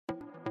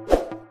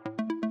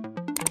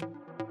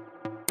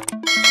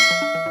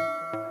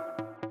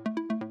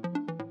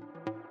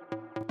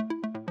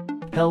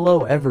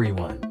Hello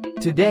everyone.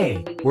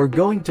 Today, we're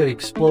going to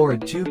explore a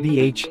 2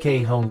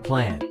 BHK home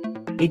plan.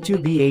 A 2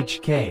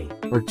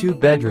 BHK, or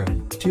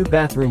 2-bedroom,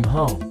 2-bathroom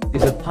home,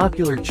 is a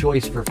popular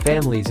choice for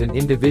families and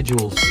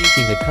individuals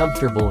seeking a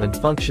comfortable and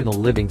functional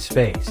living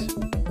space.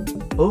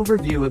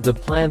 Overview of the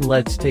plan.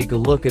 Let's take a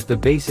look at the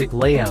basic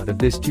layout of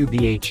this 2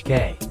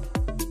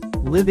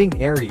 BHK. Living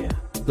area.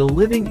 The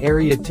living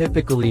area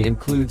typically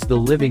includes the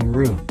living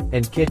room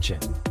and kitchen.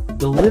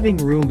 The living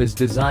room is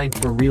designed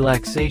for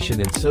relaxation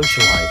and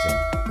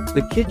socializing.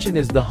 The kitchen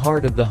is the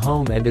heart of the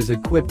home and is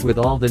equipped with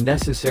all the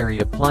necessary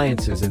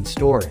appliances and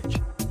storage.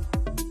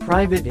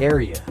 Private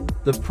area.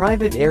 The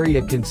private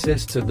area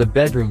consists of the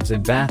bedrooms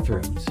and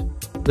bathrooms.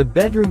 The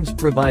bedrooms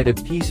provide a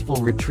peaceful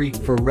retreat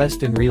for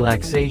rest and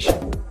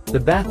relaxation. The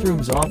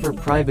bathrooms offer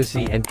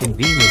privacy and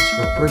convenience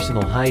for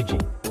personal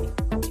hygiene.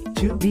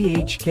 2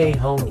 BHK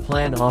home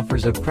plan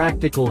offers a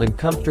practical and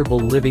comfortable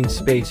living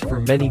space for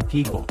many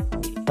people.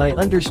 By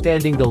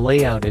understanding the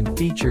layout and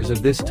features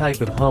of this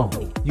type of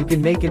home, you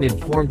can make an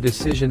informed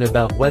decision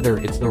about whether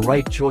it's the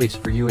right choice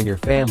for you and your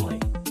family.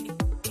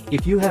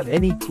 If you have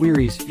any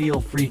queries, feel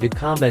free to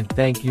comment.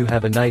 Thank you.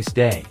 Have a nice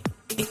day.